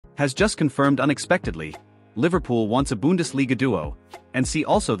has just confirmed unexpectedly, Liverpool wants a Bundesliga duo, and see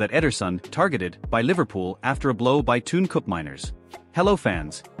also that Ederson targeted by Liverpool after a blow by Thun Koopmeiners. Hello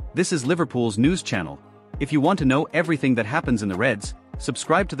fans, this is Liverpool's news channel. If you want to know everything that happens in the Reds,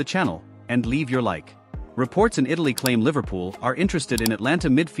 subscribe to the channel, and leave your like. Reports in Italy claim Liverpool are interested in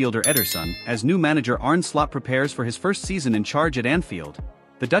Atlanta midfielder Ederson as new manager Arne Slot prepares for his first season in charge at Anfield.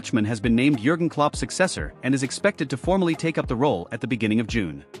 The Dutchman has been named Jurgen Klopp's successor and is expected to formally take up the role at the beginning of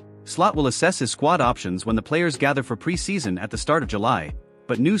June. Slot will assess his squad options when the players gather for pre-season at the start of July,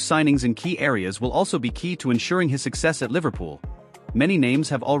 but new signings in key areas will also be key to ensuring his success at Liverpool. Many names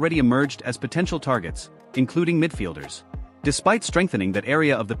have already emerged as potential targets, including midfielders. Despite strengthening that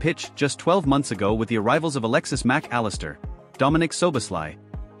area of the pitch just 12 months ago with the arrivals of Alexis Mac Allister, Dominic Szoboszlai,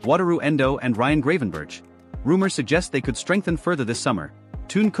 Wataru Endo and Ryan Gravenberch, rumors suggest they could strengthen further this summer.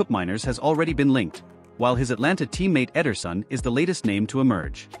 Thun Koopmeiners has already been linked, while his Atlanta teammate Ederson is the latest name to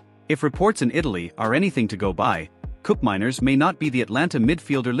emerge. If reports in Italy are anything to go by, Koopmeiners may not be the Atlanta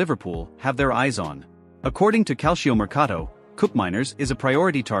midfielder Liverpool have their eyes on. According to Calciomercato, Koopmeiners is a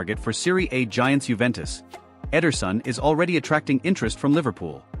priority target for Serie A giants Juventus. Ederson is already attracting interest from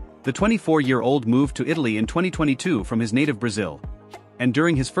Liverpool. The 24-year-old moved to Italy in 2022 from his native Brazil. And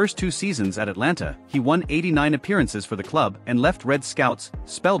during his first 2 seasons at Atlanta, he won 89 appearances for the club and left Red scouts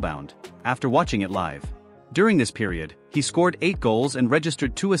spellbound after watching it live. During this period, he scored 8 goals and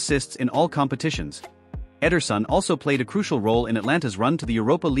registered 2 assists in all competitions. Ederson also played a crucial role in Atlanta's run to the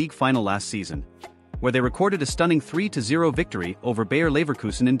Europa League final last season, where they recorded a stunning 3-0 victory over Bayer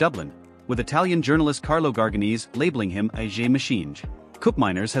Leverkusen in Dublin, with Italian journalist Carlo Garganese labeling him a J machine.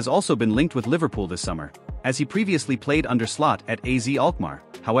 Koopmeiners has also been linked with Liverpool this summer, as he previously played under Slot at AZ Alkmaar.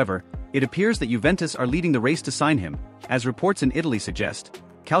 However, it appears that Juventus are leading the race to sign him, as reports in Italy suggest.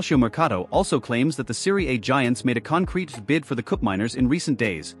 Calciomercato also claims that the Serie A giants made a concrete bid for the Koopmeiners in recent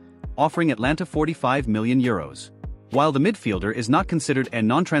days, offering Atlanta €45 million. While the midfielder is not considered a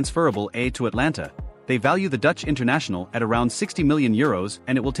non-transferable to Atlanta, they value the Dutch international at around €60 million,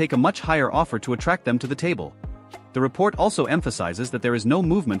 and it will take a much higher offer to attract them to the table. The report also emphasizes that there is no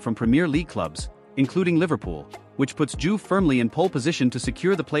movement from Premier League clubs, including Liverpool, which puts Juve firmly in pole position to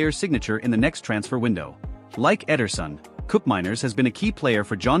secure the player's signature in the next transfer window. Like Ederson, Koopmeiners has been a key player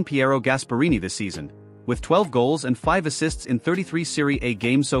for Gian Piero Gasperini this season, with 12 goals and 5 assists in 33 Serie A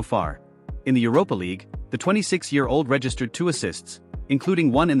games so far. In the Europa League, the 26-year-old registered 2 assists,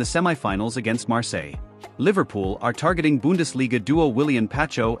 including one in the semi-finals against Marseille. Liverpool are targeting Bundesliga duo Willian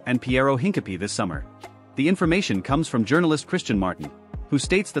Pacho and Piero Hincapié this summer. The information comes from journalist Christian Martin, who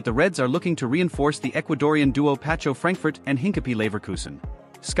states that the Reds are looking to reinforce the Ecuadorian duo Pacho Frankfurt and Hincapié Leverkusen.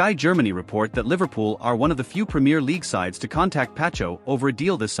 Sky Germany report that Liverpool are one of the few Premier League sides to contact Pacho over a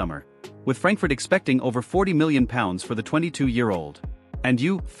deal this summer, with Frankfurt expecting over £40 million for the 22-year-old. And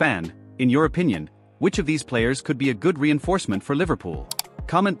you, fan, in your opinion, which of these players could be a good reinforcement for Liverpool?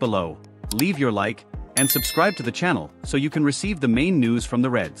 Comment below, leave your like, and subscribe to the channel so you can receive the main news from the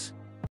Reds.